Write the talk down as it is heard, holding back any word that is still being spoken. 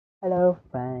Hello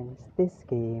friends, this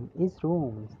game is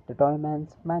Rooms, the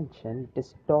Toyman's Mansion,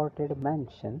 Distorted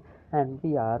Mansion, and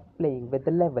we are playing with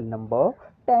the level number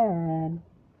 10.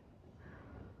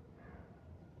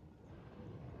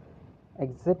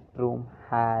 Exit room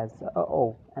has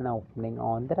an opening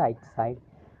on the right side,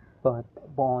 but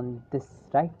on this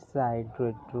right side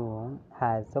room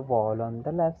has a wall on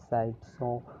the left side,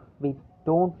 so we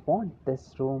don't want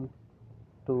this room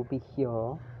to be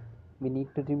here. We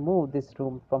need to remove this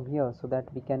room from here so that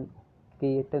we can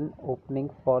create an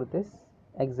opening for this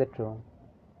exit room.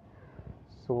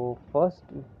 So first,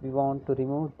 if we want to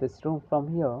remove this room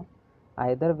from here,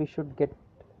 either we should get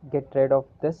rid of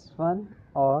this one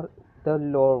or the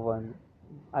lower one.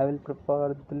 I will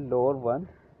prefer the lower one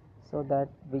so that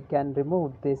we can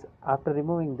remove this. After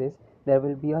removing this, there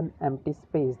will be an empty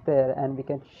space there and we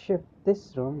can shift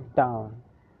this room down.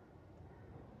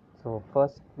 So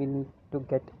first we need to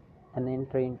get an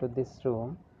entry into this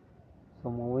room. So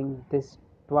moving this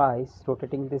twice,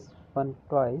 rotating this one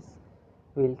twice,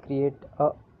 we'll create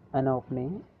an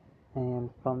opening, and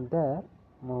from there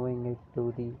moving it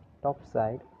to the top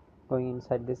side, going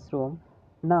inside this room.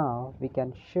 Now we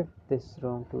can shift this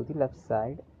room to the left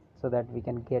side so that we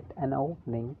can get an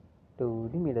opening to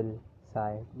the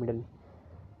middle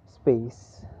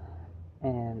space,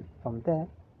 and from there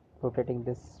rotating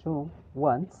this room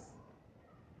once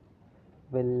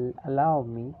will allow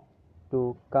me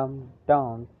to come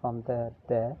down from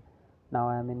there. Now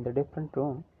I am in the different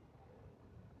room.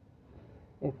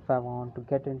 If I want to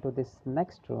get into this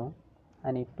next room,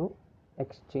 I need to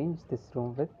exchange this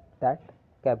room with that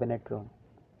cabinet room.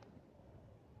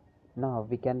 Now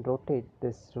we can rotate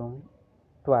this room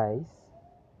twice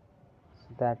so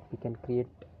that we can create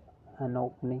an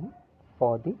opening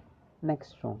for the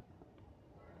next room.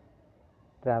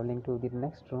 Traveling to the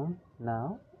next room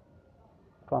now,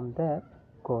 from there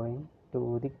going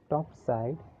to the top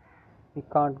side. We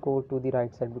can't go to the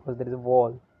right side because there is a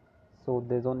wall, so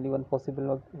there's only one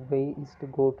possible way is to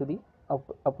go to the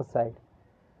upper side.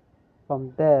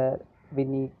 From there we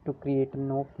need to create an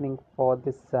opening for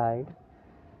this side,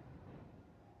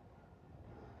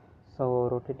 so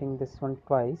rotating this one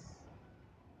twice,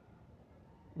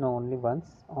 no, only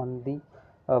once on the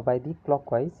by the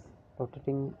clockwise.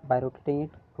 Rotating it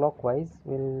clockwise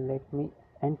will let me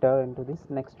enter into this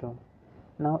next room.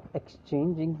 Now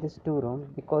exchanging these two rooms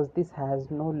because this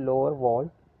has no lower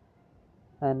wall,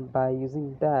 and by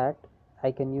using that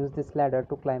I can use this ladder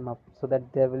to climb up so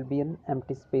that there will be an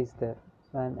empty space there.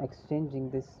 So I'm exchanging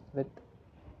this with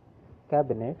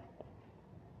cabinet,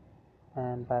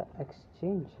 and by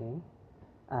exchanging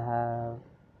I have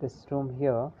this room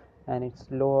here and its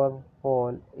lower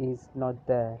wall is not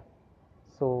there.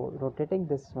 So rotating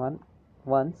this one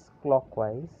once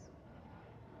clockwise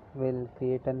will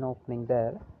create an opening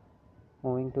there.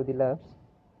 Moving to the left,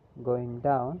 going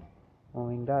down,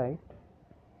 moving right,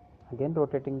 again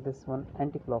rotating this one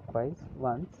anti-clockwise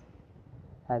once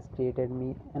has created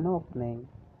me an opening.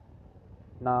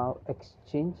 Now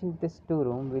exchanging this two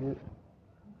room will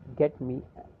get me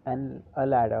a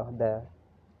ladder there.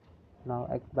 Now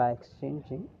by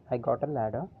exchanging I got a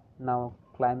ladder. Now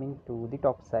climbing to the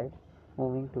top side,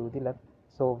 moving to the left.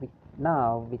 So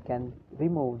now we can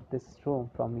remove this room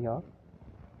from here,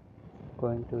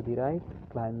 going to the right,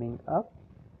 climbing up,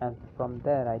 and from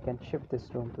there I can shift this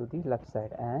room to the left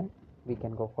side and we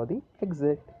can go for the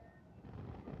exit.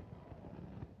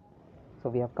 So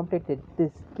we have completed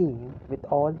this game with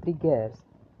all three gears.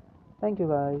 Thank you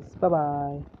guys. Bye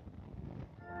bye.